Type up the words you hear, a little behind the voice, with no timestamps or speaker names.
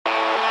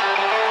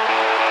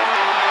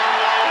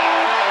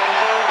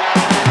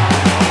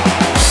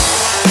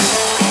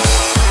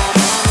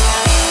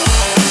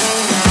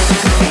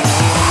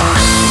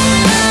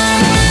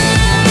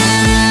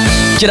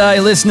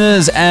G'day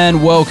listeners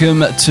and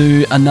welcome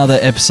to another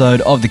episode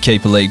of the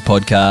Keeper League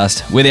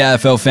podcast. We're the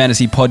AFL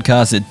fantasy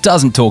podcast that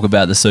doesn't talk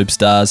about the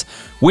superstars.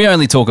 We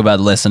only talk about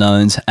the lesser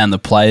knowns and the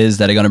players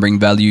that are going to bring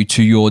value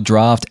to your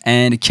draft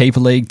and Keeper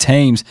League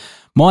teams.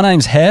 My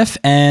name's Hef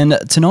and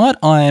tonight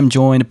I am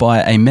joined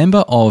by a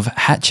member of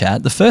Hat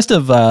Chat, the first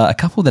of a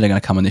couple that are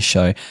going to come on this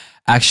show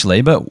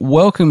actually, but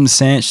welcome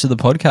Sanch to the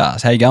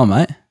podcast. How you going,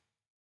 mate?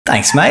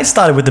 Thanks, mate.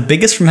 Started with the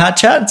biggest from Hat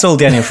Chat. It's all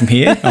downhill from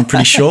here, I'm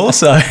pretty sure.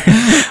 So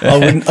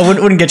I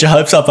wouldn't get your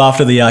hopes up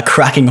after the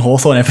cracking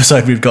Hawthorn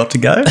episode we've got to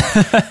go.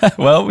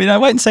 Well, wait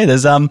and see.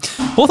 There's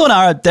Hawthorn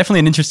are definitely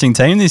an interesting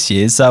team this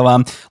year. So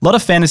a lot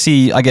of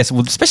fantasy, I guess,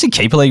 especially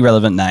Keeper League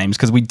relevant names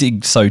because we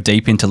dig so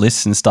deep into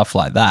lists and stuff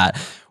like that.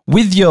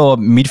 With your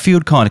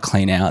midfield kind of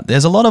clean out,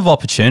 there's a lot of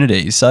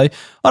opportunities. So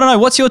I don't know.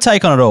 What's your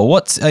take on it all?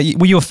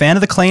 Were you a fan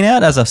of the clean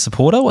out as a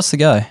supporter? What's the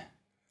go?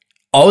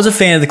 I was a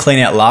fan of the clean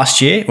out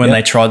last year when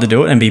they tried to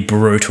do it and be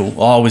brutal.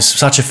 I was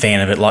such a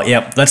fan of it. Like,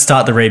 yep, let's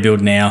start the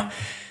rebuild now.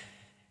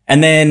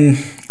 And then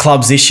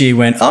clubs this year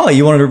went, oh,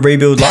 you wanted to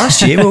rebuild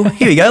last year? Well,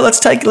 here we go.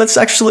 Let's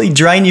actually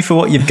drain you for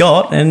what you've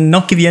got and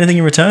not give you anything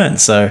in return.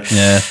 So,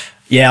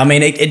 yeah, I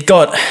mean, it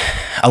got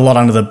a lot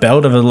under the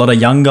belt of a lot of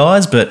young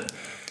guys, but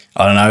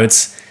I don't know,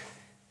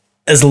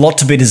 there's a lot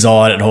to be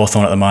desired at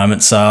Hawthorn at the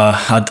moment. So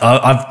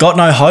I've got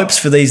no hopes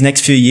for these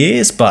next few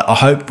years, but I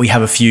hope we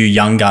have a few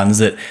young guns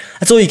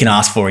that's all you can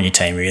ask for in your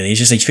team, really. It's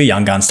just a few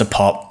young guns to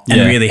pop and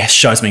really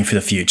show something for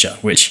the future,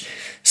 which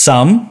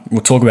some,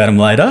 we'll talk about them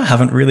later,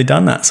 haven't really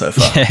done that so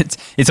far. Yeah,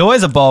 it's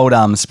always a bold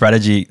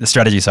strategy,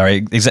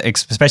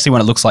 especially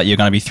when it looks like you're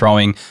going to be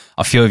throwing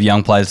a few of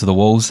young players to the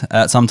wolves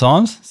at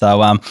sometimes.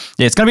 So,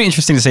 it's going to be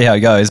interesting to see how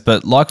it goes.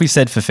 But like we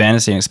said for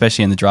fantasy, and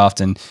especially in the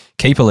draft and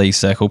Keeper League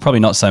circle,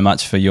 probably not so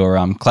much for your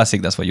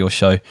classic, that's what your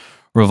show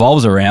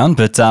revolves around.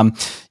 But,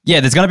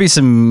 there's going to be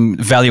some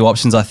value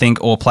options, I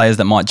think, or players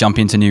that might jump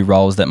into new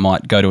roles that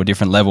might go to a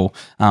different level.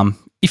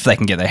 If they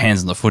can get their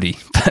hands on the footy,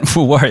 but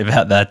we'll worry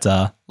about that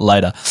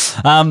later.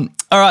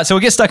 All right, so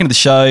we'll get stuck into the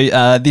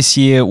show. This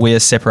year, we're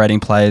separating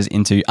players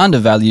into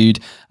undervalued,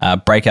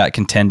 breakout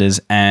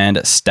contenders,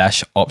 and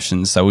stash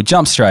options. So we'll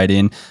jump straight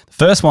in. The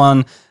first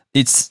one,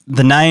 it's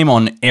the name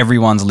on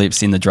everyone's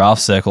lips in the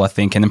draft circle, I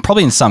think, and then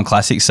probably in some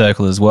classic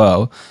circle as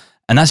well,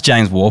 and that's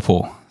James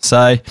Worpel. So,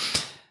 I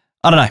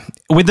don't know.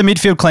 With the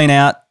midfield clean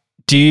out,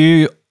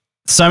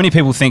 so many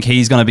people think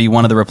he's going to be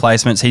one of the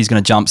replacements. He's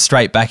going to jump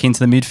straight back into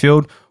the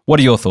midfield. What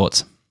are your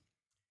thoughts?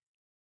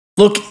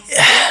 Look,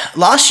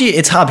 last year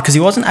it's hard because he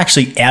wasn't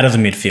actually out of the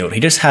midfield. He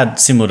just had,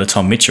 similar to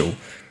Tom Mitchell,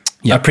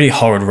 a pretty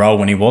horrid role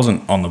when he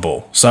wasn't on the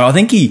ball. So I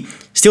think he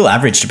still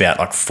averaged about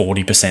like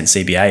 40%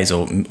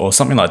 CBAs or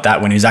something like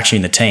that when he was actually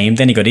in the team.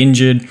 Then he got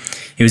injured.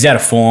 He was out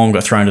of form,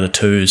 got thrown to the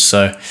twos.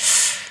 So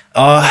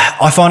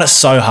I find it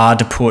so hard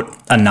to put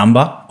a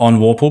number on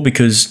Worpel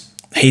because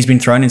he's been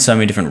thrown in so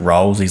many different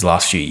roles these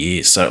last few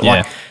years.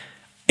 So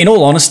in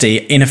all honesty,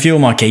 in a few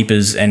of my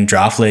keepers and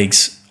draft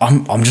leagues,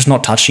 I'm just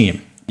not touching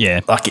him. Yeah.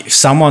 Like if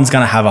someone's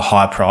going to have a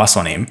high price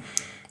on him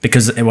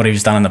because of what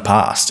he's done in the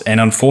past. And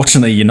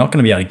unfortunately, you're not going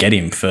to be able to get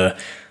him for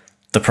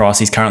the price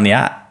he's currently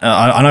at.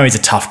 I know he's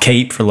a tough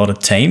keep for a lot of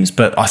teams,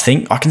 but I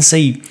think I can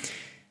see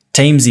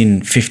teams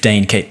in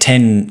 10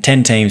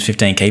 teams,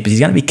 15 keepers, he's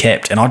going to be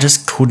kept. And I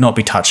just could not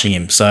be touching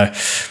him. So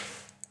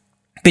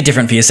a bit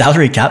different for your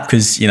salary cap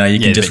because, you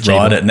can just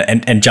ride it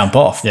and jump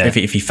off if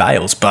he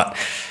fails. But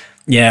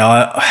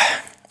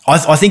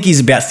I think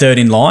he's about third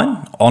in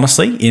line,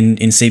 honestly, in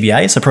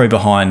CBA, so probably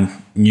behind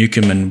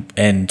Newcomb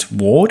and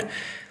Ward.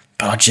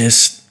 But I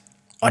just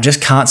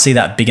can't see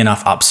that big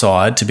enough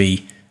upside to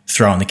be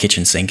throwing the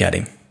kitchen sink at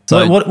him.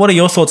 So what are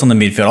your thoughts on the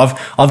midfield?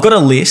 I've got a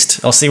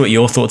list. I'll see what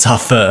your thoughts are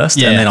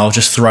first, and then I'll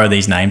just throw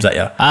these names at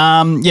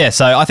you.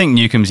 So I think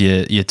Newcomb's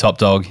your top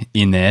dog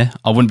in there.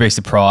 I wouldn't be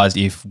surprised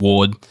if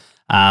Ward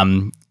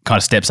kind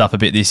of steps up a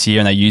bit this year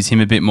and they use him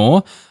a bit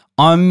more.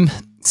 I'm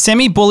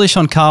semi-bullish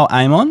on Carl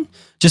Amon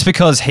just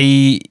because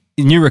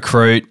new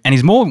recruit, and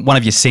he's more one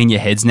of your senior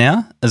heads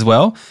now as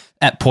well.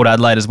 At Port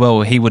Adelaide as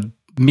well, he would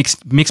mix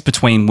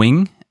between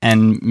wing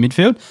and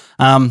midfield.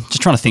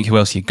 Just trying to think who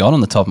else you got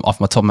off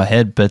my top of my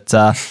head. But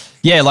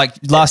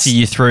last year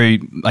you threw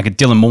like a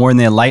Dylan Moore in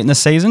there late in the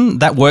season.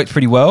 That worked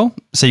pretty well,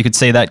 so you could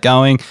see that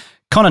going.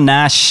 Connor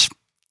Nash,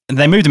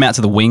 they moved him out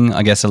to the wing,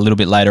 I guess, a little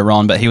bit later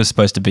on, but he was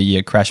supposed to be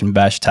a crash and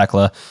bash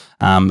tackler,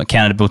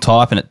 accountable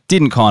type, and it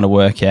didn't kind of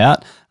work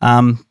out.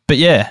 But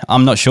yeah,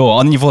 I'm not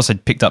sure. And you've also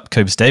picked up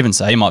Cooper Stevens,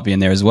 so he might be in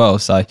there as well.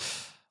 So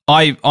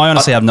I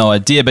honestly have no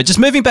idea. But just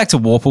moving back to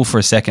Worpel for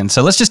a second.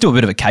 So let's just do a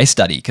bit of a case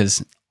study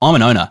because I'm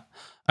an owner.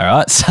 All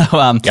right.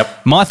 So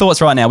my thoughts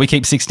right now, we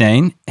keep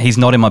 16. He's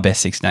not in my best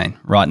 16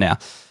 right now.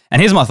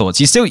 And here's my thoughts.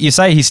 You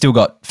say he's still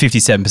got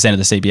 57% of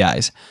the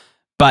CBAs,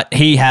 but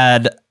he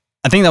had,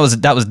 I think that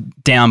was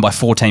down by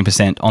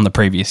 14% on the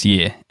previous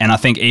year. And I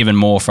think even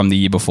more from the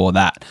year before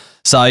that.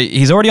 So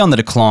he's already on the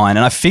decline.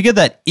 And I figure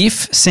that if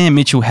Sam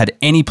Mitchell had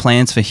any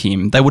plans for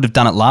him, they would have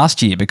done it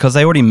last year because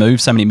they already moved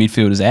so many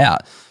midfielders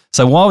out.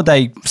 So why would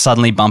they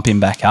suddenly bump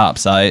him back up?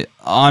 So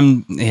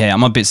I'm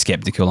a bit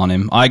skeptical on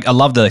him. I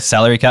love the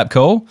salary cap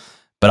call,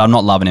 but I'm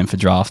not loving him for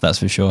draft, that's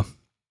for sure.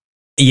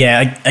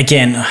 Yeah,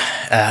 again,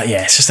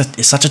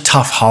 it's such a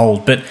tough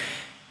hold. But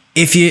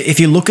if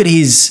you look at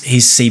his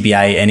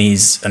CBA and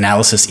his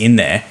analysis in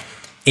there,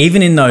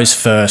 even in those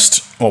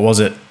first,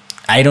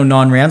 8 or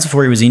 9 rounds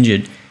before he was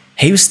injured,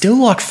 he was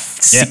still like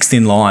sixth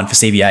in line for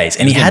CBAs,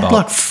 and he had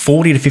like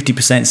 40 to 50%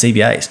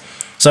 CBAs.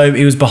 So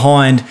he was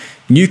behind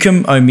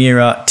Newcomb,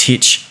 O'Meara,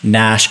 Titch,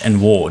 Nash, and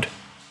Ward.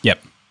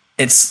 Yep.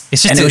 It was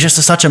just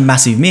such a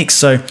massive mix.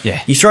 So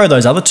you throw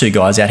those other 2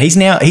 guys out. He's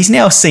now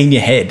a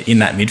senior head in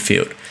that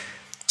midfield.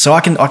 So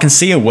I can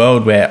see a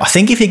world where I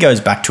think if he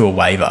goes back to a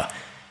waiver,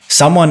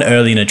 someone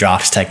early in a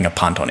draft is taking a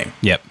punt on him.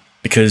 Yep.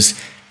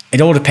 Because it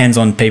all depends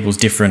on people's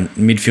different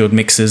midfield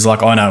mixes.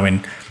 Like I know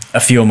in a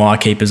few of my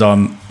keepers,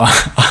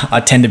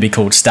 I tend to be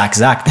called Stack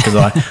Zach because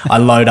I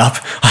load up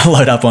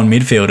on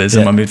midfielders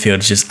and my midfield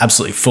is just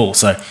absolutely full.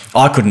 So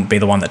I couldn't be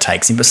the one that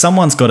takes him. But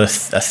someone's got a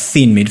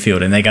thin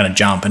midfield and they're going to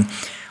jump, and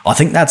I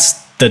think that's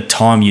the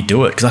time you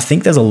do it because I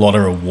think there's a lot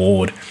of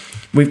reward.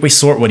 We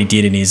saw what he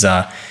did in his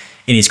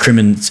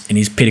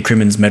Peter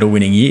Crimmins medal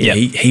winning year.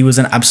 Yep. He was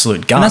an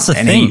absolute gun. And that's the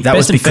thing. That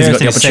was because he got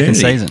the opportunity.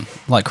 Second season,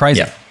 like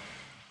crazy.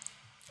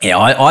 Yeah,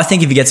 I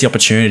think if he gets the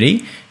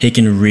opportunity, he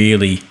can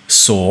really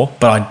soar.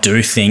 But I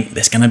do think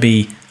there's going to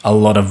be a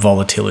lot of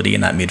volatility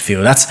in that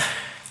midfield. That's,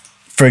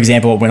 for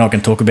example, we're not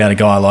going to talk about a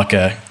guy like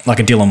a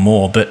Dylan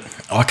Moore, but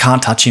I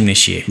can't touch him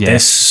this year. Yeah.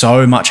 There's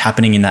so much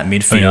happening in that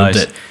midfield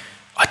that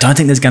I don't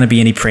think there's going to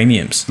be any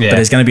premiums. Yeah. But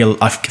there's going to be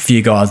a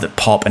few guys that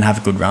pop and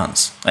have good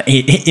runs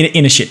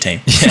in a shit team.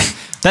 Yeah.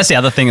 That's the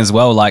other thing as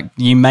well. Like,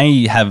 you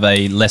may have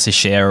a lesser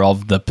share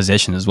of the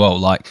possession as well.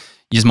 Like,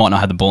 you just might not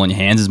have the ball in your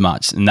hands as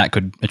much, and that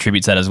could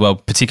attribute to that as well,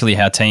 particularly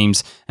how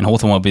teams, and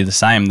Hawthorn will be the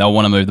same, they'll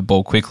want to move the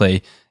ball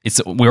quickly.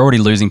 We're already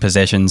losing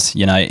possessions,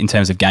 in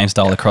terms of game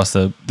style across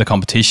the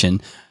competition,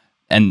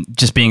 and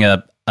just being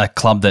a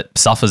club that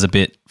suffers a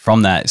bit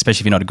from that,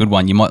 especially if you're not a good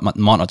one, you might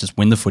not just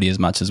win the footy as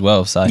much as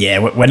well. So yeah,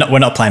 we're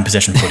not playing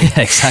possession footy.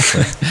 Yeah,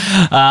 exactly.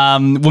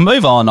 We'll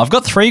move on. I've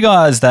got 3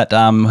 guys that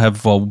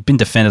have been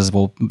defenders,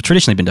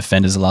 traditionally been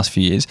defenders the last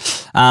few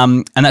years,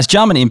 and that's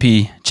Jarman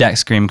Impey, Jack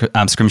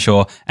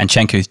Scrimshaw, and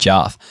Chankuth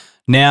Jarth.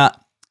 Now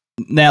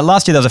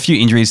last year there was a few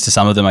injuries to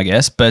some of them, I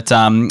guess, but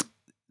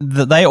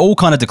they all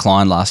kind of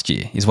declined last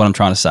year, is what I'm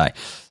trying to say.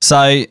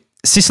 So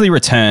Sicily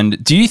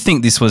returned. Do you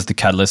think this was the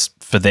catalyst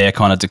for their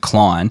kind of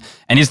decline?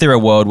 And is there a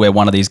world where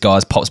one of these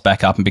guys pops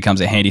back up and becomes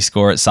a handy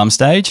scorer at some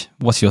stage?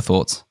 What's your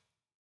thoughts?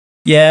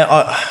 Yeah,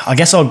 I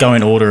guess I'll go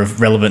in order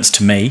of relevance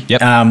to me. Yep.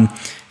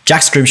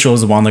 Jack Scrimshaw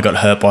is the one that got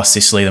hurt by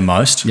Sicily the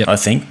most, I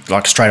think.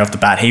 Like, straight off the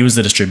bat, he was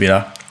the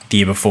distributor the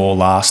year before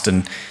last,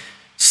 and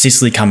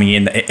Sicily coming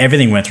in,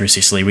 everything went through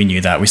Sicily. We knew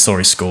that. We saw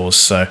his scores.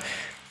 So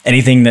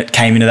anything that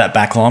came into that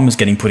back line was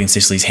getting put in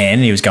Sicily's hand,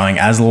 and he was going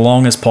as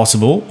long as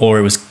possible, or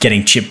it was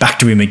getting chipped back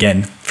to him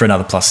again for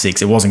another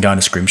 +6. It wasn't going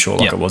to Scrimshaw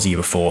like it was the year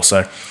before.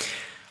 So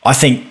I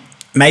think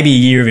maybe a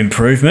year of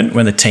improvement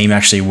when the team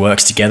actually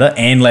works together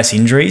and less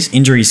injuries.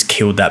 Injuries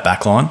killed that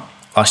back line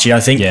last year,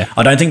 I think. Yeah.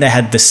 I don't think they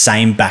had the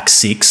same back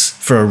 6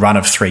 for a run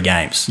of 3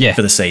 games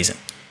for the season.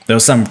 There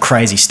was some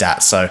crazy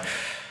stats. So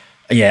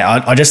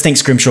yeah, I just think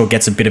Scrimshaw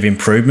gets a bit of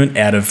improvement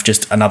out of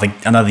just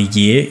another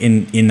year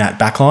in that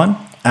back line.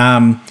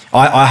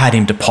 I had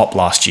him to pop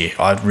last year.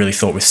 I really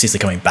thought with Sicily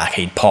coming back,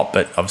 he'd pop,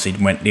 but obviously it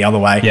went the other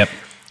way. Yep.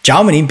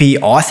 Jarman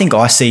Impey, I think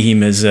I see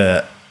him as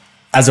a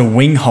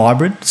wing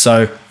hybrid.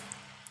 So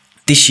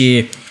this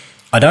year,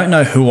 I don't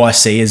know who I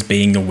see as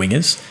being the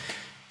wingers.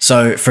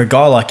 So for a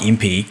guy like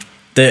Impey,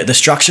 the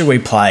structure we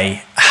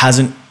play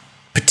hasn't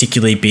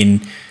particularly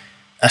been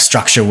a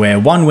structure where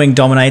one wing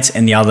dominates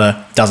and the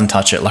other doesn't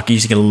touch it. Like you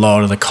used to get a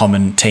lot of the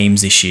common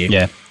teams this year.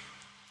 Yeah.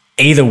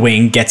 Either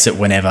wing gets it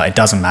whenever. It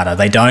doesn't matter.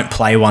 They don't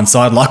play one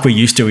side like we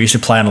used to. We used to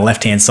play on the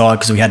left-hand side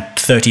because we had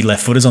 30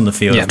 left footers on the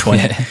field of 20.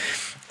 Yeah.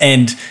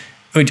 And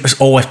we just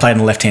always played on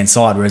the left-hand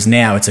side, whereas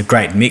now it's a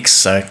great mix,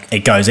 so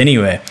it goes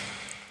anywhere.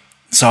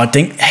 So I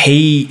think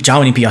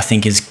Jarman Impey, I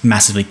think, is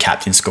massively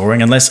capped in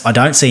scoring, unless I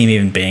don't see him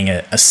even being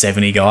a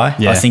 70 guy.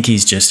 Yeah. I think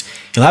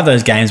he'll have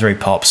those games where he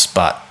pops,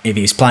 but if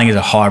he's playing as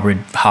a hybrid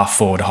half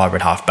forward,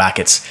 hybrid half back,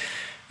 it's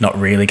not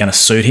really going to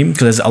suit him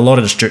because there's a lot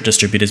of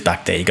distributors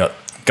back there. You got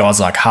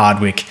guys like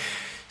Hardwick,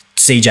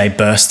 CJ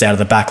bursts out of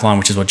the back line,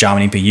 which is what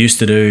Jarman Impey used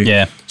to do.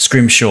 Yeah.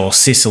 Scrimshaw,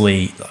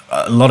 Sicily,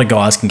 a lot of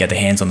guys can get their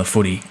hands on the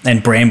footy.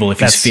 And Bramble, if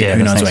he's fit,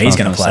 who knows where he's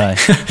going to play.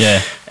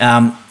 Yeah.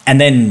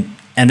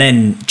 And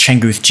then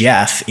Chankuth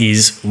Jarth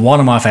is one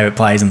of my favourite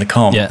players in the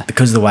comp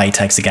because of the way he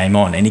takes the game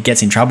on, and he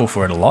gets in trouble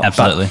for it a lot.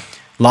 Absolutely.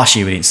 But last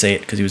year we didn't see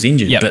it because he was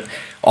injured. Yep. But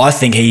I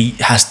think he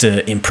has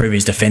to improve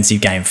his defensive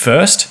game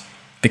first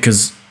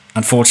because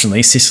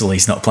unfortunately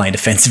Sicily's not playing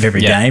defensive every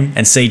game,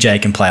 and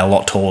CJ can play a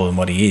lot taller than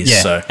what he is.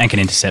 Yeah, and can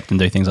intercept and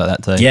do things like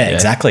that too. Yeah,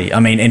 exactly.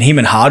 I mean, and him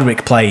and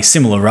Hardwick play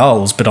similar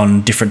roles but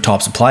on different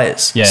types of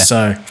players. Yeah.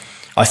 So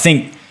I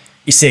think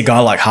you see a guy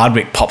like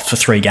Hardwick pops for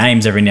 3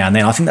 games every now and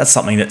then. I think that's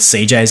something that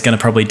CJ is going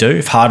to probably do.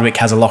 If Hardwick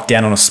has a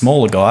lockdown on a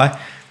smaller guy,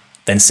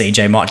 then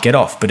CJ might get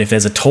off. But if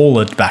there's a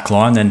taller back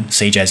line, then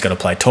CJ's got to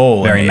play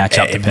tall. Very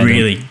matchup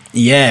dependent.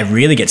 It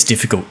really gets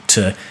difficult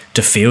to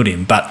field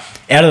him. But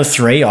out of the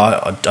three,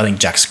 I think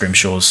Jack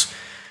Scrimshaw's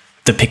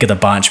the pick of the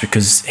bunch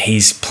because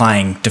he's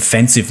playing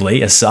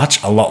defensively as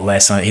such a lot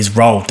less. His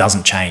role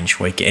doesn't change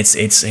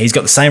he's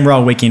got the same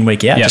role week in,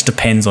 week out. It just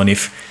depends on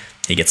if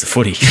he gets the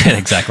footy.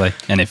 Exactly.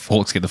 And if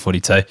Hawks get the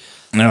footy too.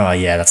 Oh,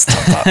 yeah, that's the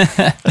tough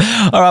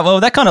part. All right, well,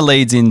 that kind of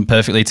leads in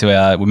perfectly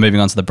to we're moving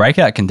on to the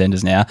breakout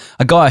contenders now.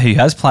 A guy who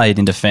has played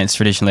in defence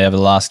traditionally over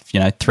the last,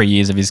 3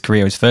 years of his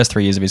career, his first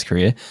 3 years of his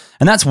career,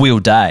 and that's Will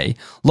Day.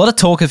 A lot of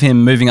talk of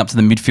him moving up to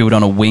the midfield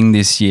on a wing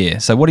this year.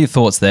 So what are your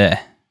thoughts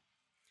there?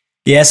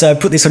 Yeah, so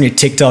put this on your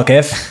TikTok,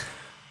 F.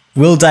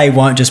 Will Day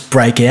won't just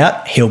break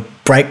out, he'll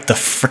break the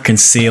freaking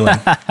ceiling.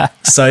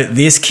 So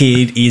this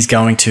kid is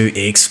going to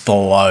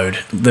explode.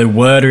 The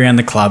word around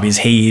the club is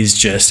he is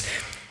just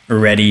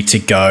ready to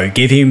go.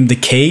 Give him the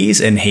keys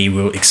and he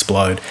will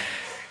explode.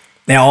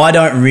 Now, I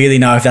don't really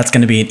know if that's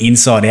going to be an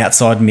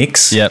inside-outside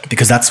mix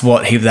because that's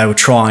what they were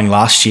trying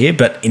last year,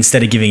 but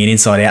instead of giving it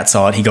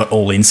inside-outside, he got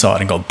all inside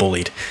and got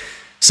bullied.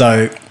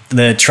 So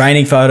the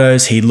training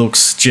photos, he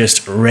looks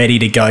just ready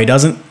to go.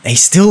 He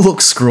still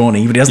looks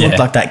scrawny, but he doesn't look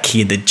like that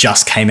kid that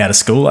just came out of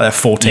school, like a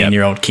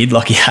 14-year-old kid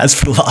like he has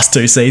for the last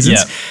 2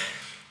 seasons.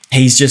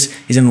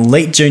 He's an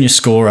elite junior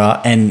scorer,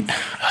 and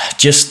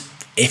just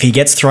if he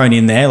gets thrown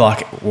in there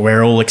like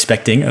we're all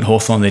expecting at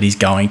Hawthorn that he's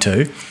going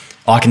to,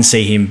 I can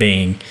see him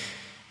being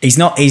he's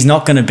not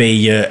going to be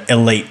your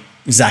elite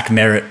Zach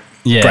Merritt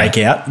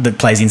breakout that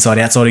plays inside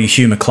outside, or your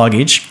Hugh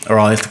McCluggage, or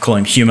I have to call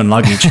him human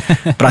luggage.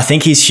 But I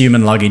think he's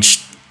human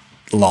luggage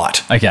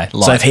light. Okay,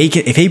 light. So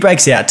if he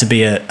breaks out to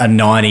be a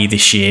 90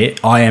 this year,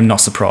 I am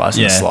not surprised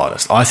in the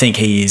slightest. I think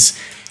he is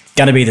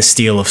going to be the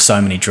steal of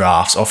so many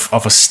drafts. Off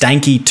a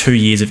stanky 2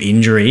 years of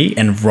injury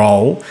and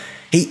role,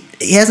 he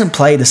hasn't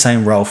played the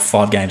same role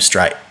for 5 games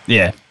straight.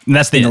 Yeah. And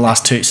that's in the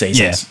last 2 seasons.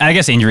 Yeah, and I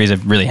guess injuries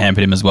have really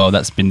hampered him as well.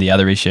 That's been the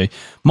other issue.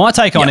 My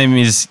take on him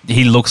is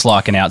he looks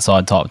like an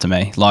outside type to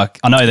me. Like,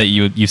 I know that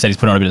you said he's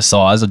put on a bit of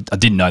size. I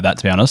didn't know that,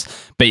 to be honest.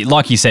 But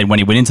like you said, when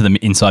he went into the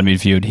inside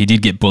midfield, he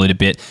did get bullied a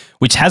bit,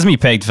 which has him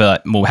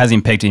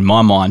pegged in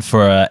my mind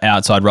for an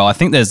outside role. I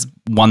think there's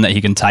one that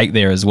he can take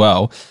there as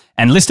well.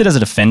 And listed as a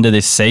defender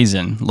this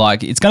season,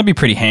 like, it's going to be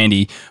pretty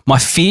handy. My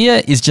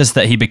fear is just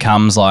that he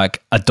becomes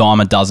like a dime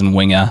a dozen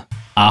winger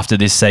after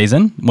this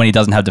season when he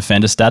doesn't have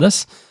defender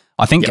status.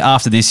 I think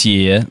after this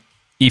year,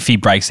 if he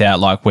breaks out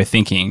like we're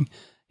thinking,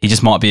 he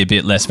just might be a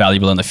bit less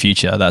valuable in the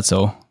future. That's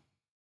all.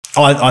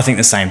 I think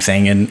the same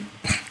thing. And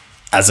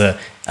as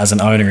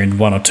an owner in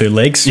 1 or 2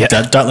 leagues,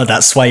 don't let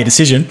that sway your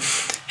decision.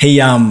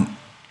 He,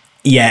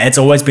 it's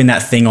always been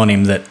that thing on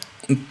him that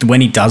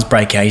when he does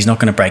break out, he's not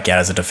going to break out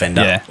as a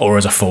defender or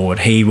as a forward.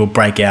 He will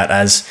break out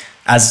as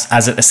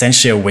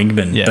essentially a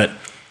wingman. But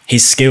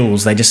his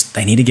skills,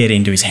 they need to get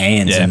into his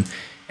hands.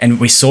 And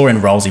we saw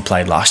in roles he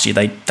played last year,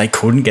 they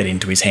couldn't get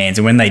into his hands.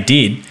 And when they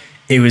did,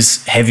 it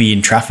was heavy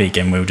in traffic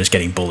and we were just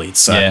getting bullied.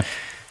 So,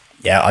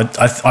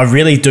 I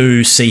really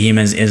do see him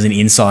as an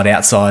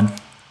inside-outside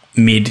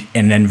mid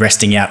and then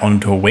resting out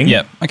onto a wing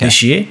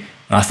this year.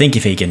 And I think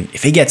if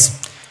he gets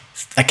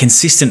a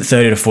consistent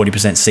 30 to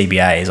 40%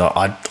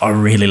 CBAs, I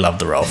really love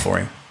the role for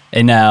him.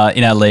 In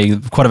our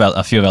league,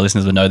 a few of our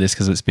listeners will know this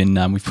because it's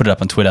been we've put it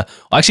up on Twitter.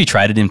 I actually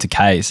traded him to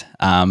K's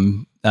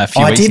a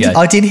few weeks ago.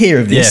 I did hear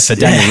of this. Yeah, for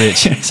Daniel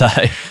Rich. So,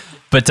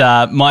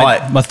 but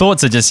my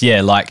thoughts are just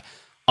like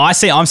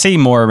I'm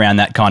seeing more around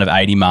that kind of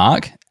 80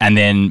 mark, and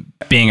then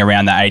being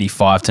around that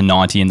 85 to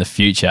 90 in the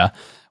future.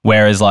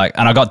 Whereas and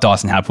I got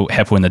Dyson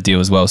Heppel in the deal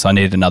as well, so I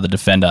needed another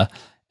defender.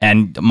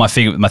 And my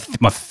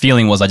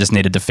feeling was I just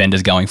needed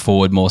defenders going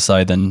forward more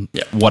so than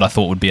what I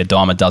thought would be a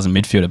dime a dozen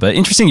midfielder. But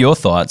interesting your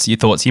thoughts.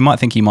 You might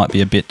think he might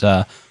be a bit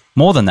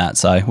more than that.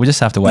 So we'll just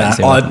have to wait and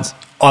see what happens.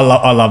 I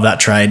love that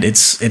trade.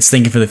 It's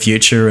thinking for the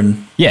future.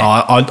 And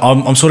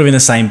I'm sort of in the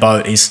same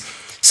boat. He's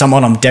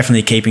someone I'm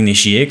definitely keeping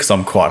this year because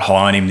I'm quite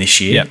high on him this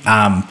year.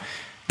 Yep.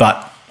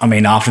 But I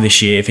mean, after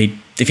this year, if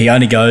he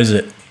only goes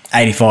at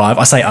 85,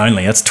 I say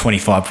only, that's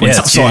 25 points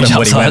upside of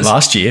what he went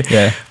last year.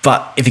 Yeah.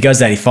 But if he goes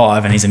to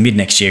 85 and he's a mid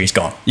next year, he's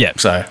gone. Yeah.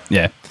 So,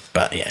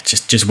 but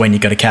just when you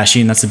got to cash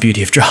in, that's the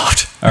beauty of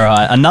draft. All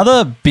right.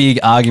 Another big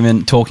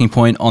argument talking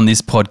point on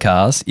this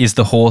podcast is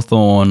the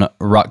Hawthorn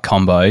ruck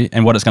combo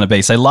and what it's going to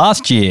be. So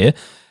last year,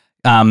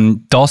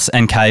 Dos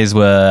and Kays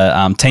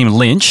were Team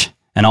Lynch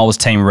and I was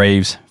Team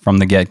Reeves from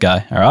the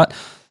get-go. All right.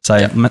 So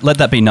let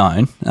that be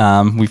known.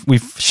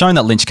 We've shown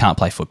that Lynch can't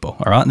play football.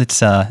 All right,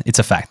 it's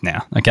a fact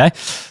now. Okay,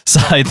 so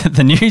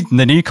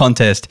the new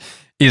contest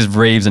is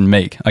Reeves and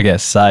Meek, I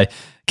guess. So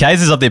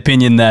Kays is of the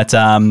opinion that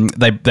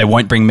they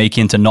won't bring Meek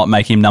in to not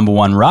make him number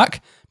one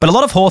ruck. But a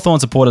lot of Hawthorn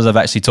supporters I've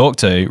actually talked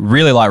to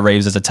really like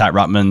Reeves as a tap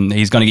ruckman.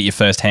 He's going to get your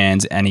first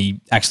hands, and he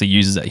actually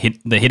uses it.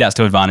 The hit outs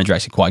to advantage are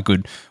actually quite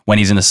good when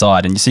he's in the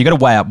side. And so you got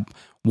to weigh up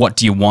what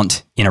do you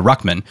want in a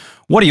ruckman.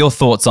 What are your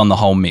thoughts on the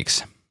whole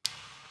mix?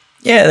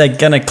 Yeah, they're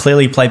going to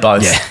clearly play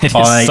both. Yeah,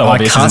 I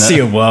can't see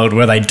a world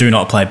where they do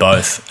not play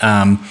both.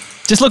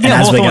 Just looking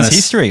at Hawthorn's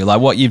history, like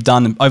what you've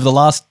done over the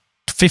last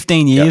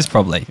 15 years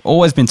probably.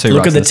 Always been 2 rucks.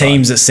 Look at the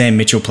teams that Sam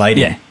Mitchell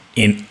played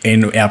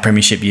in our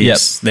premiership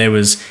years. There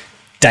was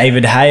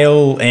David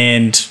Hale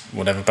and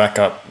whatever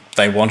backup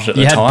they wanted at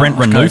the You time. had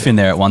Brent Renouf in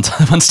there at one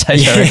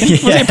stage. I reckon.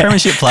 Was he a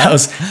premiership player?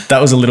 That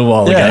was a little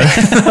while ago.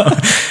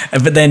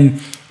 But then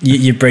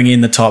you bring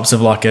in the types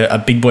of like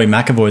a big boy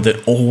McAvoy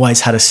that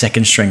always had a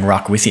second string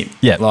ruck with him.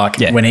 Yeah.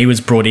 When he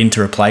was brought in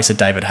to replace a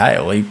David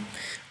Hale, he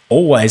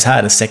always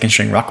had a second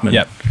string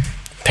ruckman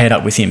paired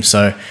up with him.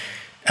 So,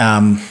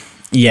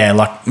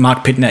 like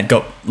Mark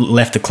Pitnet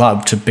left the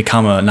club to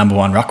become a number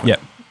one ruckman.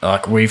 Yep.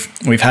 Like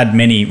we've had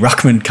many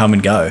ruckmen come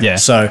and go. Yeah.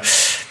 So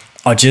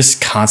I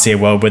just can't see a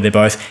world where they're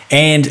both,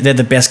 and they're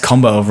the best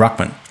combo of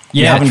ruckman.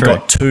 You haven't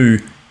got two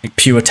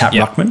pure tap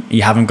ruckman.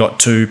 You haven't got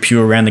two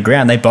pure around the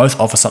ground. They both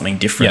offer something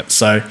different. Yep.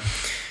 So,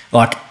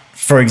 like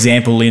for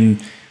example,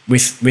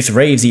 with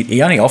Reeves,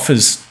 he only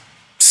offers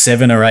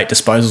 7 or 8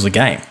 disposals a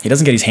game. He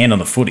doesn't get his hand on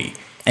the footy,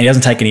 and he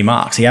doesn't take any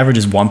marks. He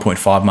averages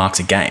 1.5 marks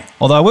a game.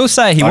 Although I will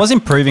say he was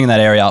improving in that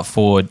area up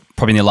forward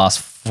probably in the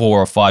last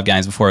 4 or 5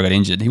 games before he got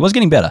injured. He was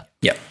getting better.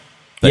 Yep.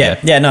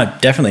 No,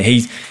 definitely.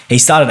 He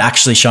started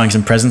actually showing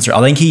some presence. I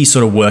think he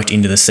sort of worked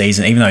into the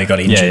season, even though he got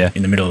injured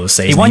in the middle of the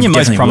season. He won your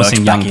most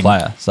promising young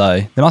player,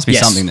 so there must be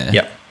something there.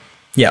 Yep.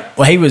 Yeah.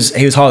 Well, he was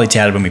highly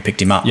touted when we picked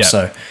him up. Yep.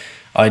 So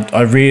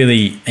I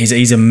really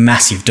he's a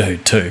massive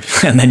dude too.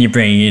 And then you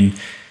bring in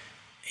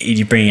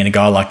a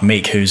guy like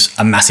Meek, who's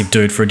a massive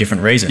dude for a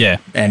different reason. Yeah.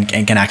 And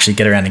can actually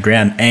get around the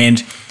ground.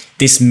 And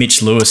this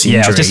Mitch Lewis injury.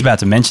 Yeah, I was just about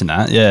to mention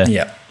that. Yeah.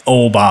 Yeah.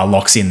 All bar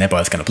locks in, they're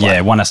both going to play. Yeah,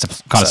 one has to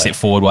kind of sit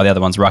forward while the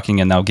other one's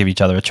rucking, and they'll give each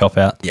other a chop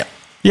out. Yep.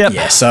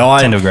 Yeah, so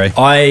I tend to agree.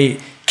 I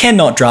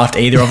cannot draft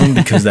either of them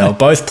because they'll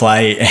both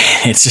play.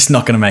 It's just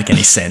not going to make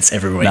any sense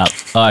every week. No,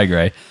 I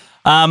agree.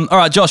 All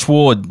right, Josh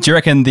Ward, do you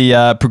reckon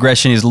the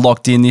progression is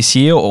locked in this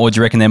year, or do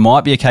you reckon there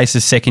might be a case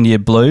of second-year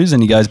blues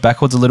and he goes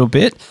backwards a little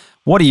bit?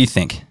 What do you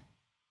think?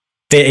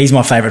 He's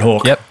my favourite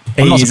Hawk. Yep,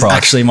 I'm not surprised. He's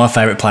actually my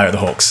favourite player at the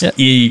Hawks. Yep.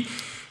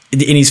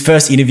 In his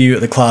first interview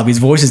at the club, his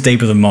voice is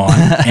deeper than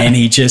mine, and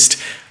he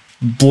just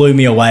blew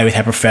me away with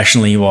how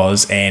professional he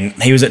was. And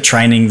he was at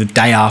training the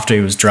day after he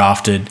was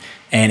drafted,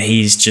 and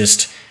he's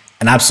just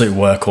an absolute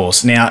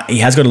workhorse. Now, he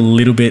has got a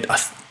little bit,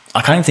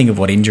 I can't even think of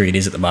what injury it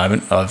is at the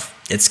moment.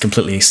 It's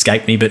completely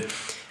escaped me, but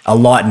a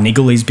light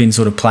niggle he's been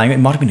sort of playing. It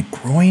might have been a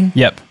groin.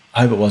 Yep.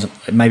 I hope it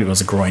wasn't. Maybe it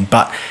was a groin.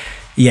 But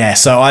yeah,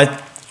 so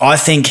I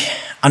think,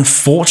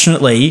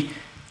 unfortunately,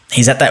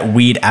 he's at that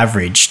weird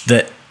average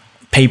that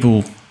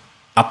people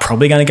are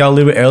probably going to go a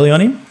little bit early on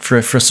him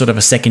for sort of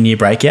a second year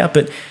breakout.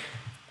 But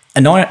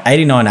a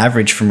 89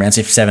 average from round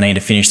 17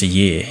 to finish the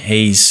year,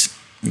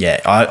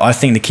 I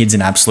think the kid's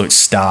an absolute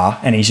star,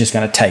 and he's just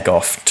going to take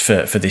off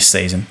for this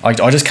season.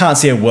 I just can't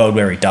see a world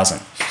where he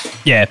doesn't.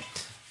 Yeah.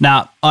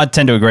 Now, I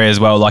tend to agree as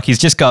well. Like, he's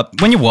just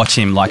got, when you watch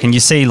him, like, and you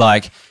see,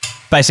 like,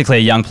 basically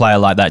a young player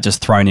like that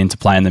just thrown in to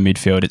play in the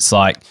midfield, it's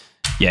like,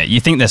 yeah, you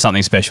think there's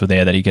something special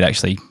there that he could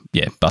actually,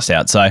 bust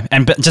out. So,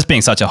 but just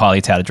being such a highly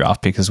touted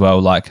draft pick as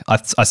well, like,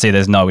 I see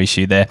there's no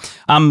issue there.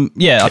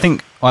 I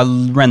think I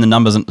ran the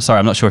numbers. Sorry,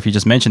 I'm not sure if you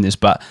just mentioned this,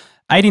 but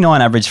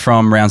 89 average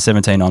from round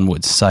 17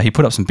 onwards. So he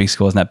put up some big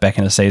scores in that back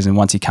end of the season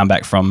once he come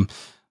back from,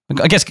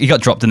 I guess he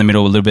got dropped in the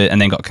middle a little bit and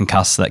then got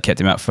concussed, so that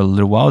kept him out for a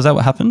little while. Is that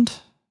what happened?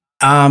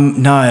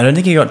 No, I don't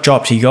think he got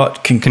dropped. He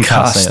got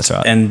concussed, yeah, that's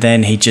right. And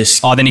then he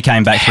just... then he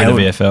came back through the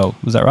VFL.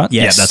 Was that right?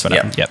 Yes. Yeah, that's what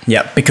happened. Yep.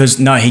 Yeah, because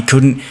he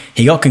couldn't...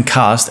 He got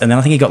concussed, and then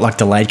I think he got like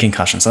delayed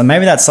concussion. So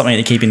maybe that's something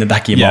to keep in the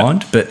back of your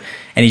mind,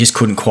 and he just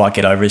couldn't quite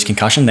get over his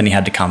concussion. Then he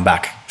had to come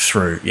back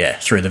through the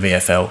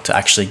VFL to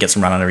actually get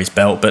some run under his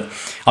belt. But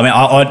I mean,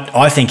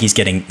 I think he's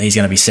going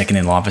to be second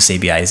in line for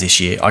CBAs this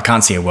year. I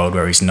can't see a world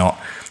where he's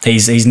not.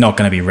 He's not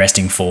going to be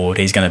resting forward.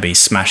 He's going to be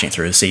smashing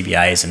through the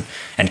CBAs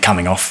and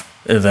coming off.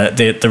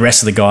 The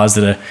rest of the guys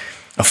that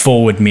are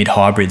forward mid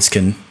hybrids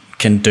can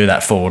do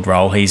that forward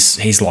role.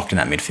 He's locked in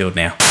that midfield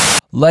now.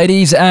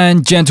 Ladies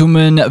and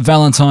gentlemen,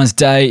 Valentine's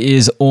Day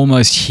is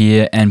almost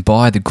here, and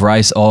by the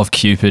grace of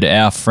Cupid,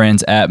 our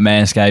friends at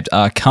Manscaped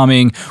are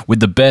coming with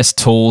the best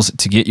tools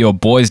to get your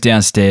boys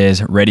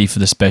downstairs ready for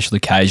the special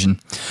occasion.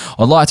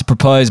 I'd like to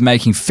propose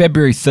making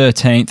February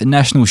 13th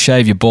National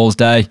Shave Your Balls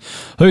Day.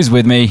 Who's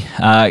with me?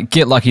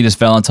 Get lucky this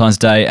Valentine's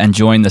Day and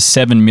join the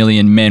 7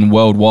 million men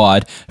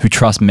worldwide who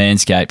trust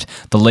Manscaped,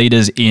 the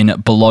leaders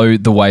in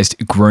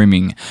below-the-waist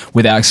grooming.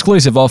 With our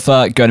exclusive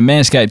offer, go to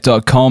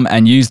manscaped.com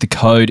and use the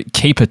code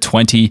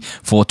KEEPER20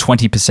 for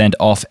 20%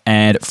 off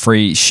and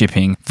free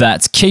shipping.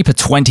 That's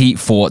KEEPER20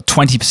 for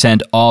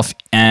 20% off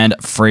and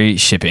free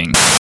shipping.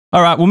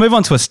 All right, we'll move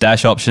on to a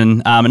stash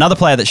option. Another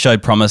player that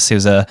showed promise, he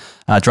was a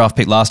draft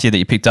pick last year that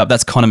you picked up.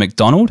 That's Connor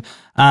McDonald.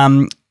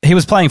 He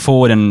was playing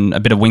forward and a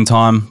bit of wing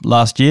time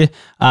last year.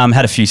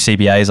 Had a few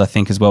CBAs, I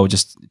think, as well,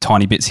 just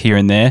tiny bits here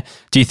and there.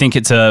 Do you think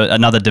it's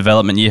another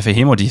development year for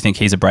him, or do you think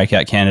he's a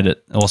breakout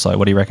candidate also?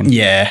 What do you reckon?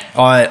 Yeah,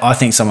 I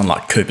think someone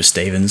like Cooper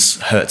Stevens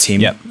hurts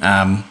him. Yep.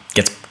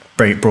 Gets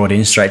brought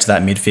in straight to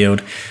that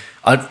midfield.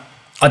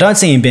 I don't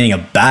see him being a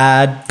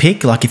bad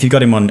pick. Like, if you've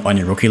got him on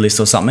your rookie list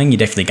or something, you're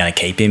definitely going to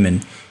keep him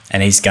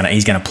and he's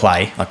gonna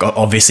play. Like,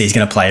 obviously he's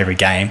gonna play every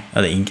game.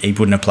 I think he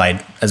wouldn't have played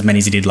as many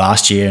as he did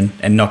last year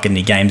and not get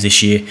any games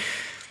this year.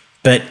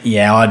 But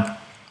yeah,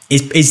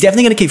 he's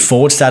definitely gonna keep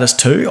forward status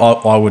too.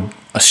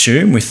 I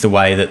assume with the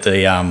way that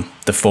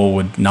the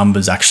forward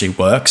numbers actually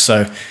work.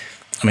 So,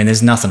 I mean,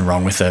 there's nothing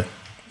wrong with a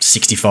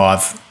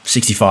 65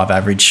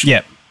 average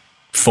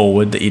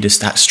forward that you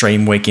just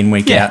stream week in,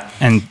 week out.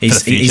 And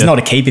he's not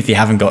a keep if you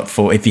haven't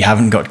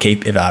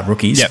got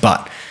rookies. Yep.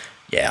 But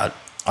yeah,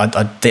 I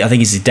think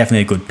he's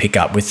definitely a good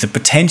pickup with the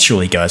potential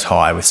he goes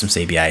high with some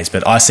CBAs.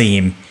 But I see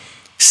him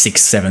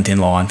 6th, 7th in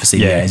line for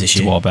CBAs this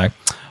year. A while back.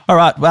 All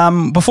right.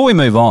 Before we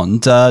move on,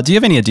 do you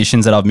have any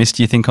additions that I've missed,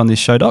 do you think, on this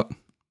show, Doc?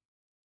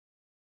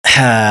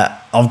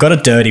 I've got a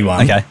dirty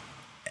one. Okay.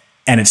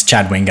 And it's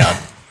Chad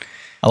Wingard.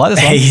 I like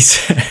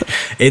this one.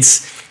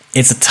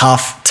 It's a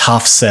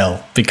tough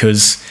sell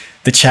because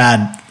the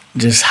Chad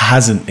just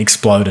hasn't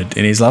exploded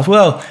in his life.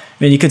 Well, I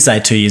mean, you could say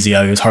 2 years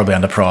ago he was horribly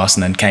underpriced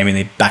and then came in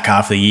the back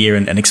half of the year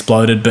and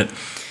exploded. But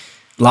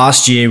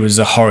last year was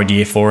a horrid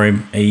year for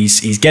him.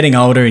 He's getting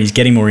older. He's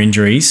getting more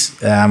injuries.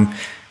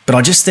 But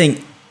I just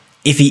think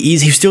he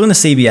was still in the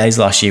CBAs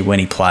last year when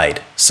he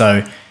played.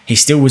 So he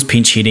still was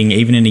pinch hitting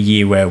even in a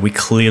year where we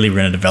clearly were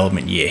in a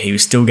development year. He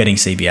was still getting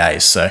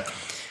CBAs. So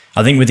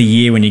I think with a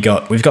year when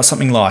we've got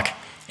something like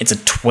it's a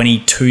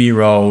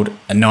 22-year-old,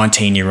 a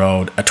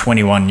 19-year-old, a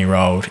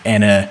 21-year-old,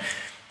 and a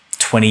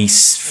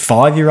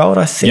 25-year-old,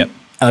 I think,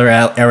 are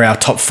our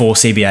top 4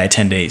 CBA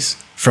attendees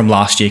from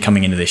last year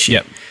coming into this year.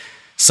 Yep.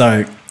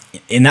 So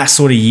in that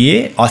sort of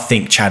year, I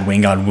think Chad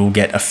Wingard will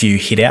get a few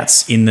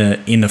hit-outs in the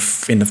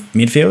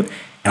midfield,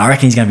 and I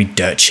reckon he's going to be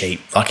dirt cheap.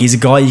 Like, he's a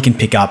guy you can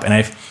pick up, and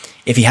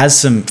if he has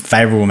some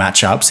favourable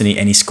matchups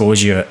and he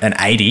scores you an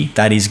 80,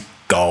 that is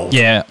gold.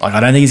 Yeah. Like, I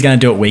don't think he's going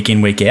to do it week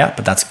in, week out,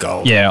 but that's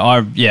gold. Yeah,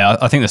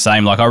 I think the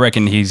same. Like, I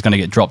reckon he's going to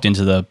get dropped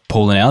into the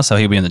pool now, so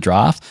he'll be in the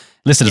draft.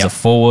 Listed as a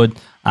forward.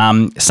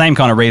 Same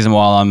kind of reason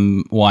why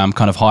I'm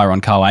kind of higher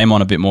on Carl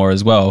Amon a bit more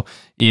as well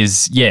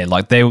is,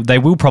 like they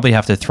will probably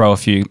have to throw a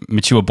few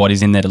mature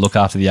bodies in there to look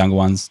after the younger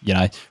ones,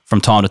 from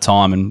time to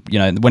time. And,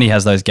 when he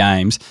has those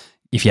games,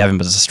 if you have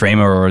him as a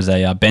streamer or as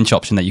a bench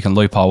option that you can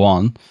loophole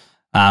on,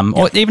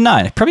 or even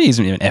it probably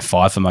isn't even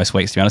F5 for most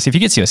weeks, to be honest. If he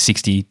gets you a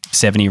 60,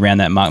 70 around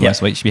that mark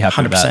most weeks, you'd be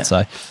happy 100%. With that.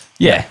 So,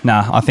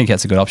 I think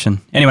that's a good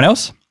option. Anyone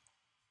else?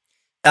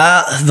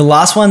 The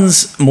last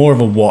one's more of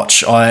a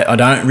watch. I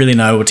don't really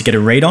know what to get a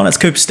read on. It's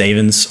Cooper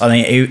Stevens. I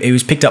think he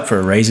was picked up for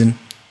a reason.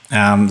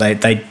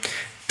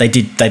 They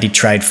did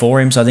trade for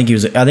him, so I think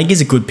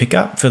he's a good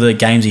pickup for the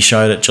games he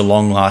showed at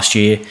Geelong last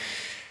year.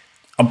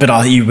 But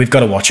we've got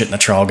to watch it in the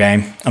trial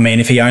game. I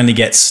mean, if he only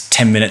gets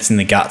 10 minutes in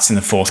the guts in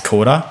the fourth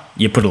quarter,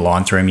 you put a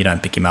line through him. You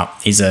don't pick him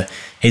up. He's a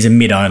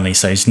mid only,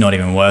 so he's not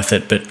even worth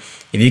it. But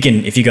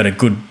if you got a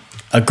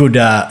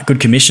good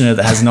commissioner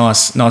that has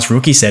nice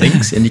rookie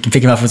settings and you can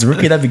pick him up as a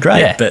rookie, that'd be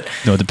great. Yeah. But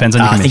it depends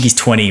on. I think he's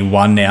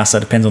 21 now, so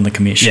it depends on the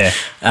commission.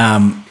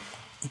 Yeah.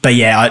 But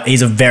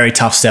he's a very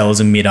tough sell as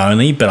a mid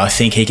only, but I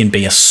think he can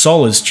be a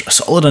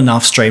solid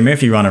enough streamer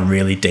if you run a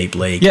really deep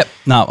league. Yep.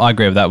 No, I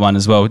agree with that one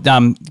as well.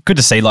 Good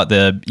to see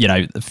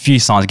a few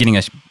signs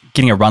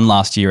getting a run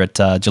last year at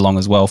Geelong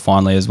as well,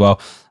 finally as well.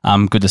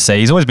 Good to see.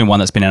 He's always been one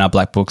that's been in our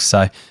black books.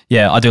 So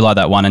I do like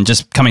that one. And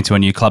just coming to a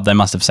new club, they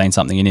must have seen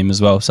something in him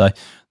as well. So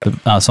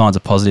the signs are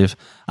positive.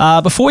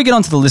 Before we get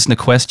on to the listener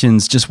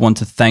questions, just want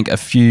to thank a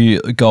few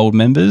gold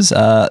members.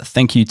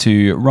 Thank you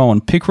to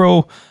Rowan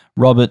Pickrell,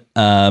 Robert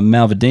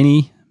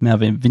Malvindi,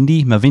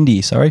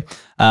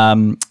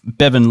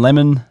 Bevan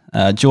Lemon,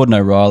 Jordan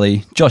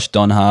O'Reilly, Josh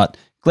Donhart,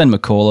 Glenn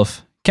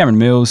McAuliffe, Cameron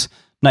Mills,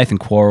 Nathan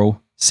Quarrell,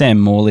 Sam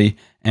Morley,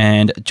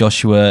 and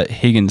Joshua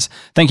Higgins.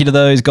 Thank you to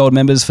those gold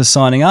members for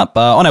signing up.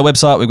 On our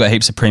website, we've got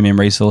heaps of premium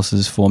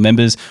resources for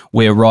members.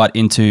 We're right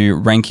into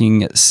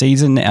ranking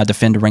season. Our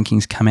defender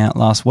rankings come out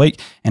last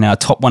week, and our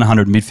top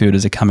 100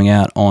 midfielders are coming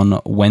out on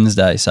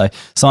Wednesday. So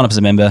sign up as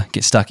a member,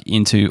 get stuck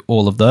into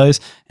all of those,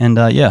 and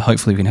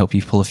hopefully we can help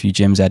you pull a few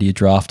gems out of your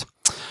draft.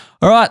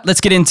 All right,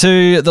 let's get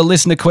into the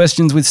listener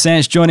questions with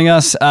Sanch joining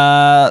us.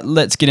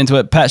 Let's get into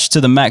it. Patch to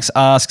the Max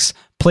asks,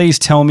 please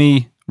tell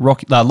me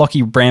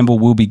Lockie Bramble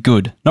will be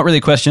good. Not really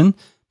a question,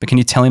 but can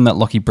you tell him that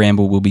Lockie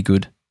Bramble will be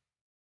good?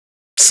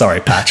 Sorry,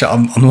 Patch.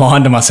 I'm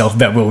lying to myself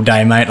about Will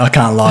Day, mate. I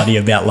can't lie to you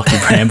about Lockie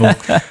Bramble.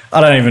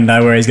 I don't even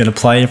know where he's going to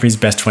play for his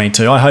best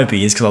 22. I hope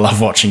he is because I love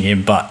watching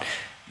him, but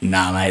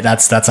nah, mate,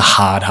 that's a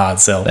hard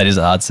sell. That is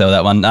a hard sell,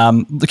 that one.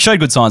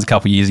 Showed good signs a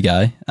couple of years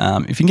ago.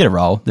 If you can get a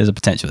role, there's a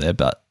potential there,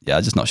 but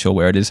just not sure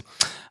where it is.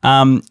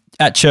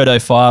 At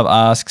Cherdo5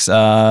 asks,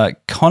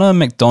 Connor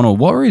McDonald,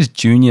 what were his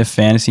junior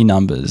fantasy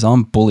numbers?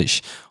 I'm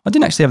bullish. I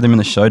didn't actually have them in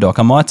the show doc.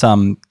 I might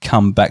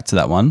come back to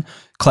that one.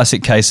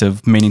 Classic case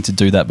of meaning to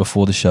do that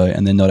before the show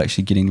and then not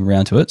actually getting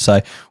around to it. So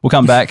we'll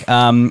come back.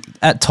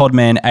 At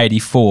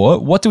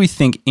Toddman84, what do we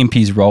think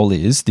Impey's role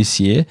is this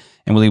year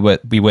and will he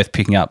be worth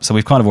picking up? So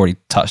we've kind of already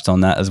touched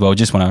on that as well.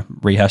 Just want to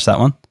rehash that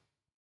one.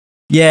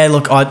 Yeah,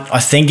 look, I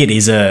think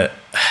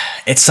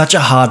it's such a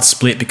hard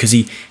split because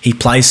he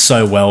plays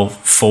so well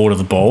forward of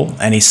the ball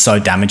and he's so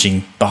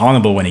damaging behind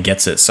the ball when he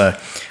gets it. So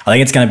I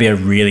think it's going to be a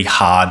really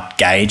hard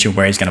gauge of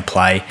where he's going to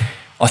play.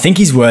 I think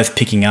he's worth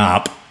picking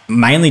up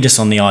mainly just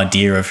on the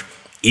idea of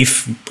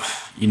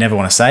if you never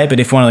want to say it, but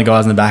if one of the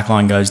guys in the back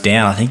line goes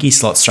down, I think he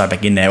slots straight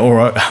back in there,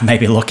 or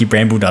maybe Lockie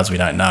Bramble does. We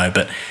don't know,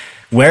 but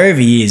wherever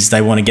he is,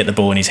 they want to get the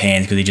ball in his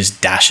hands because he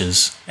just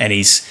dashes and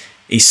he's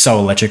so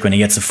electric when he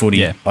gets the footy.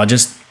 Yeah.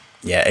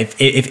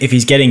 If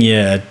he's getting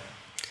you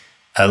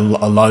a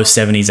low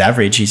 70s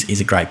average, he's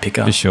a great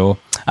picker. For sure.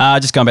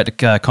 Just going back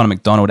to Connor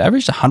McDonald,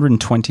 averaged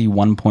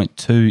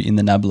 121.2 in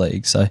the NAB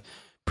League, so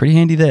pretty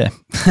handy there.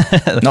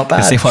 Not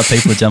bad. See why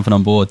people are jumping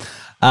on board.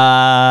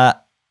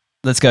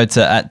 Let's go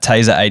to at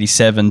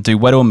Taser87. Do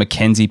Weddle and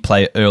McKenzie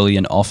play early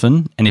and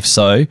often? And if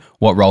so,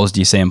 what roles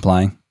do you see them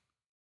playing?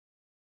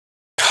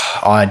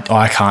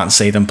 I can't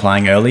see them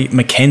playing early.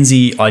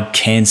 McKenzie, I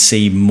can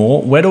see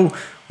more.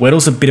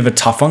 Weddle's a bit of a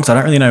tough one because I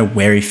don't really know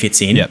where he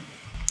fits in. Yep.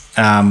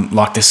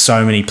 There's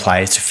so many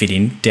players to fit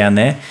in down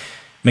there.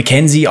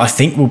 McKenzie, I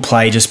think, will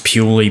play just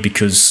purely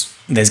because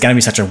there's going to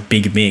be such a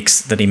big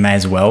mix that he may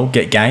as well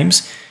get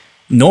games.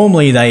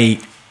 Normally, the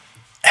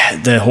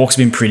Hawks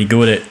have been pretty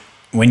good at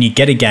when you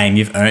get a game,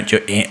 you've earned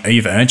your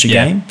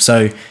game.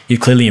 So you've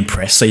clearly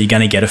impressed. So you're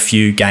going to get a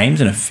few games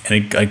and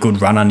a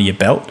good run under your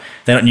belt.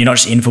 You're not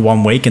just in for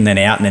 1 week and then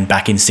out and then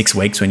back in 6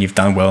 weeks when you've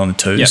done well on the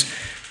twos. Yep.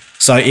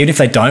 So even if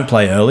they don't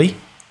play early,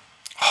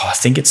 I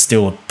think it's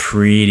still a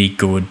pretty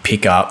good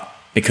pickup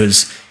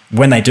because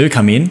when they do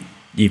come in,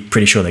 you're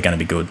pretty sure they're going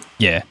to be good.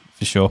 Yeah,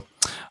 for sure.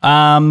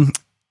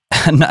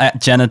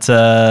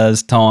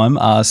 Janitor's time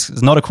asks,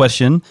 it's not a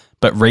question,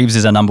 but Reeves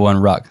is our number one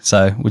ruck.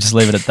 So we'll just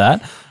leave it at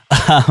that.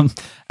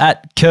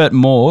 At Kurt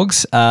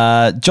Morgs,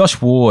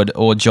 Josh Ward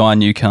or Jai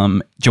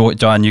Newcomb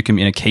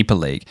in a keeper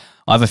league.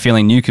 I have a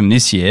feeling Newcomb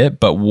this year,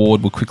 but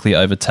Ward will quickly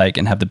overtake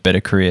and have the better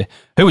career.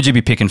 Who would you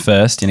be picking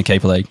first in a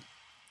keeper league?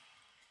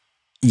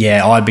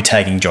 Yeah, I'd be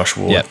taking Josh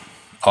Ward. Yep.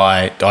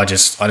 I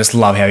just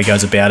love how he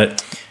goes about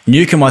it.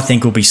 Newcomb, I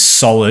think, will be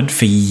solid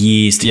for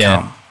years to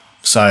come.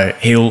 So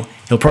he'll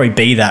probably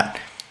be that.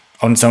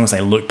 I don't want to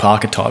say Luke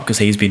Parker type because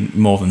he's been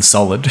more than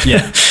solid.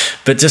 Yeah.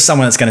 But just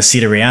someone that's going to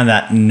sit around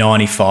that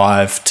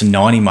 95 to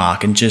 90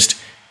 mark and just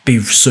be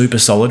super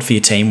solid for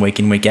your team week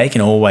in, week out. You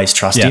can always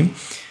trust him.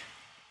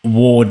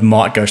 Ward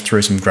might go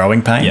through some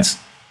growing pains,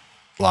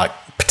 like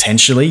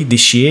potentially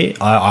this year.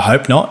 I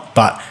hope not,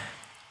 but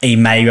he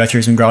may go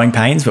through some growing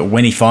pains. But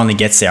when he finally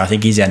gets there, I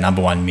think he's our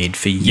number one mid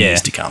for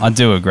years to come. I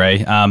do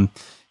agree.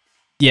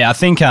 I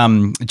think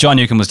John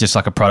Newcomb was just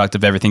like a product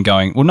of everything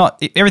going. Well,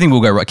 not everything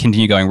will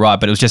continue going right,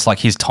 but it was just like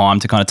his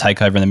time to kind of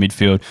take over in the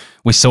midfield.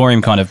 We saw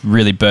him kind of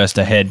really burst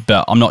ahead,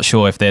 but I'm not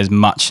sure if there's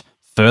much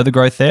further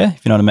growth there,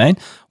 if you know what I mean.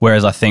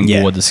 Whereas I think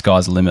Ward, the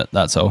sky's the limit.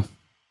 That's all.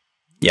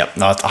 Yep,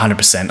 no,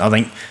 100%. I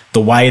think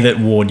the way that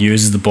Ward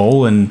uses the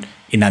ball and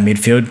in that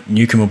midfield,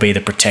 Newcomb will be the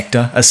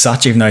protector as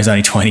such, even though he's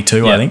only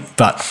 22, I think.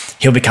 But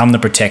he'll become the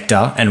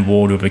protector and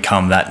Ward will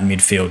become that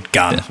midfield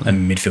gun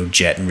and midfield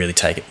jet and really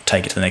take it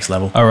to the next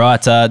level. All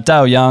right,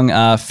 Dale Young,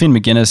 Finn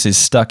McGuinness is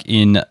stuck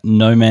in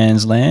no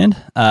man's land.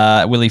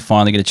 Will he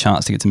finally get a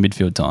chance to get to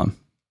midfield time?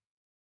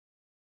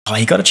 Oh,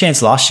 he got a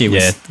chance last year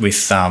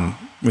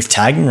with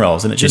tagging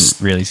roles, and it just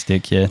didn't really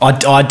stick. Yeah,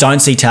 I don't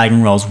see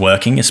tagging roles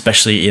working,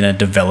 especially in a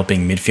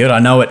developing midfield. I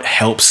know it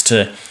helps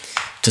to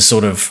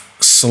sort of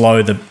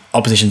slow the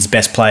opposition's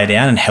best player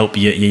down and help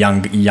your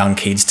young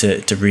kids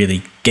to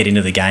really get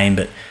into the game,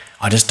 but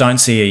I just don't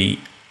see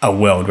a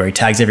world where he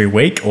tags every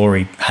week or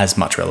he has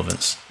much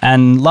relevance.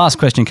 And last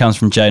question comes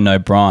from Jaden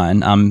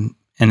O'Brien.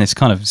 And it's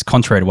kind of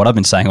contrary to what I've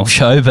been saying all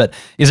show, but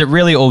is it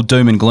really all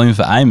doom and gloom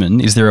for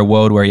Eamon? Is there a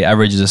world where he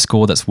averages a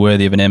score that's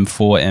worthy of an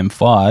M4,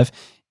 M5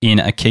 in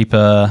a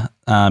keeper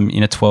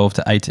in a 12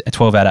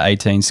 out of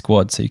 18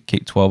 squad? So you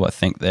keep 12, I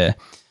think, there.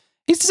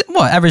 He's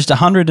averaged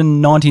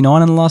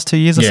 199 in the last 2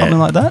 years or something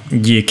like that?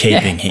 You're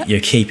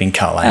keeping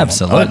Carl Eamon.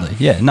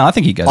 Absolutely. No, I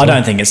think he goes. I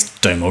don't think it's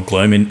doom or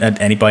gloom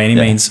by any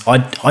means.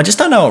 I just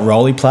don't know what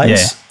role he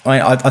plays.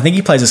 Yeah. I think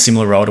he plays a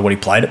similar role to what he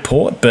played at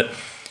Port, but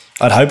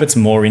I'd hope it's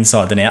more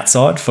inside than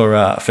outside for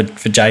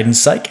Jaden's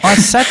sake. I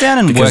sat down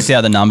and worked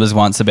out the numbers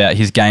once about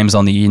his games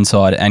on the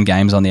inside and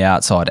games on the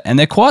outside, and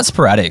they're quite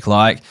sporadic.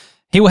 Like,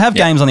 he will have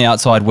games on the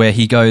outside where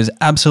he goes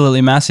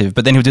absolutely massive,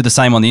 but then he'll do the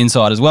same on the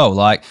inside as well.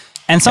 Like,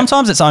 and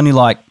sometimes it's only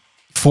like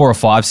 4 or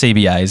 5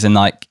 CBAs, and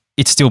like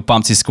it still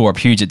bumps his score up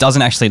huge. It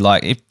doesn't feel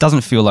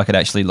like it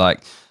actually,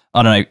 like,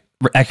 I don't know,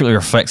 accurately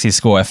reflects his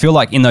score. I feel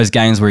like in those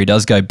games where he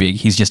does go big,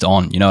 he's just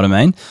on, you know what I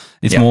mean?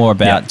 It's more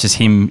about just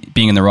him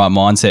being in the right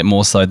mindset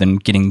more so than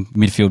getting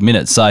midfield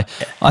minutes. So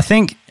I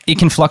think it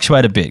can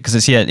fluctuate a bit because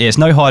it's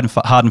no hard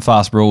and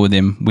fast rule with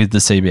him with the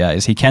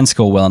CBAs. He can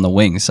score well on the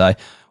wing. So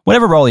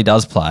whatever role he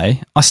does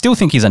play, I still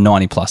think he's a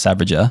 90-plus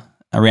averager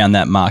around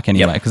that mark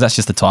anyway, because that's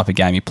just the type of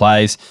game he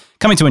plays.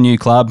 Coming to a new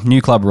club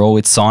rule,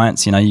 it's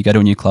science. You know, you go to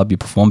a new club, you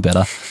perform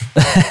better.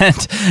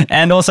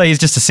 and also he's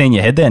just a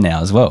senior head there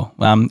now as well.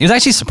 It was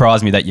actually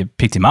surprised me that you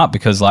picked him up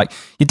because, like,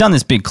 you've done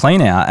this big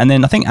clean out, and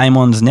then I think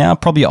Amon's now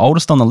probably your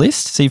oldest on the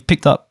list, so you've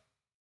picked up,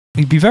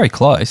 he'd be very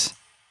close.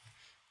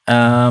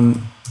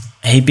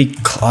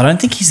 I don't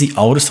think he's the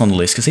oldest on the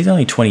list because he's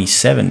only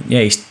 27.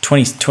 Yeah, he's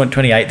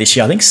 28 this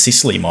year. I think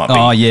Sicily might be.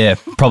 Oh, yeah,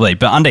 probably.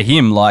 But under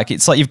him,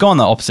 it's like you've gone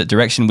the opposite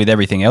direction with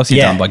everything else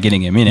you've done by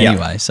getting him in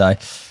anyway. So,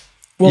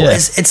 well,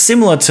 it's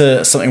similar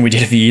to something we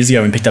did a few years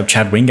ago when we picked up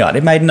Chad Wingard.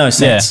 It made no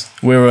sense.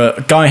 Yeah. We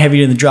were going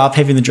heavy in the draft,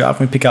 and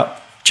we pick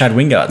up Chad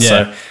Wingard. Yeah.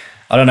 So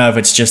I don't know if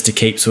it's just to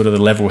keep sort of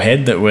the level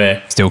head that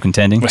we're still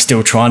contending. We're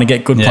still trying to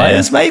get good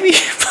players, maybe.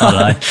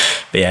 But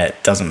yeah,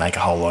 it doesn't make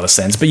a whole lot of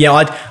sense. But yeah,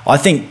 I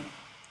think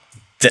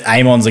that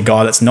Amon's a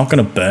guy that's not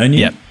going to burn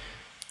you. Yep.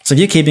 So if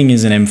you're keeping him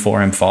as an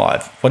M4,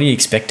 M5, what are you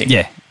expecting?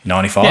 Yeah.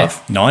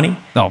 95, 90?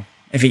 Oh.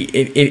 If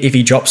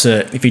he drops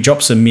a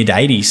mid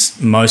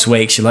 80s most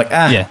weeks, you're like,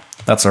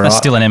 that's all right. That's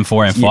still an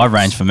M4, M5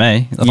 range for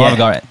me. If I've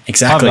got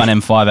an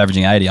M5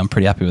 averaging 80, I'm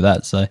pretty happy with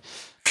that. So,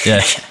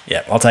 yeah.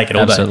 Yeah, I'll take it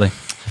all day. Absolutely.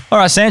 All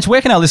right, Sanch,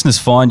 where can our listeners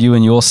find you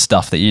and your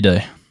stuff that you do?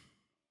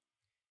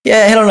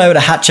 Yeah, head on over to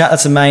Hat Chat.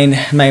 That's the main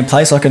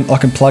place. I can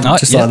plug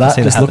like that.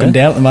 Just looking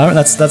down at the moment.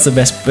 That's the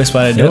best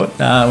way to do it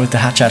with the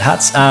Hat Chat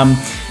hats.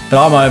 But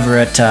I'm over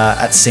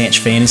at Sanch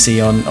Fantasy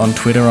on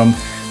Twitter.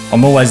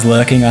 I'm always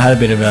lurking. I had a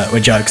bit of a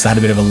joke because I had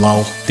a bit of a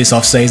lull this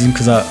off season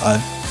because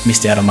I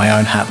missed out on my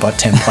own hat by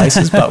 10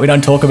 places, but we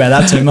don't talk about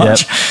that too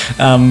much.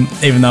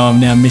 Even though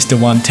I'm now Mr.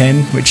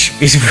 110, which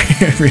is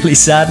really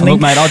saddening.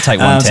 Look, mate, I'd take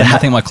 110. I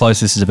think my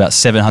closest is about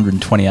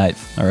 728,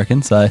 I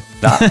reckon. So,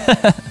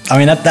 I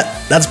mean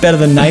that's better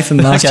than Nathan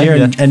last year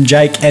and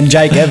Jake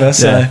Ever.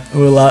 So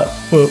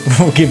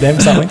we'll give them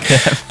something.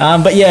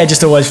 But yeah,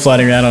 just always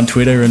floating around on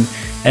Twitter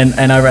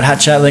and over at Hat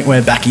Chat. I think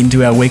we're back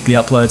into our weekly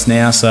uploads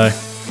now. So.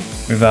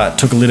 We've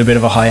took a little bit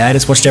of a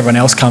hiatus, watched everyone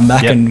else come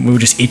back, and we were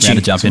just itching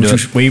to jump into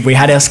it. We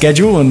had our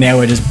schedule, and now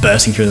we're just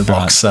bursting through the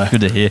box. Right. So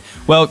good to hear.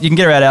 Well, you can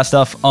get around our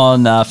stuff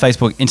on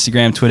Facebook,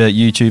 Instagram, Twitter,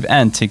 YouTube,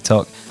 and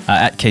TikTok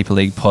at Keeper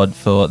League Pod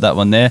for that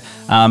one there.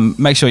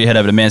 Make sure you head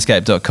over to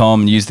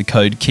manscaped.com and use the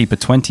code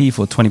Keeper20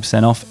 for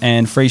 20% off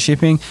and free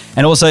shipping.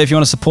 And also, if you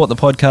want to support the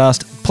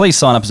podcast, please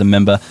sign up as a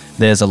member.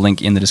 There's a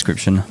link in the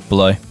description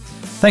below.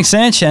 Thanks,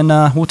 Sanch, and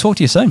we'll talk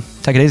to you soon.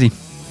 Take it easy.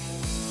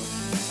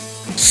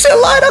 See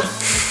you later.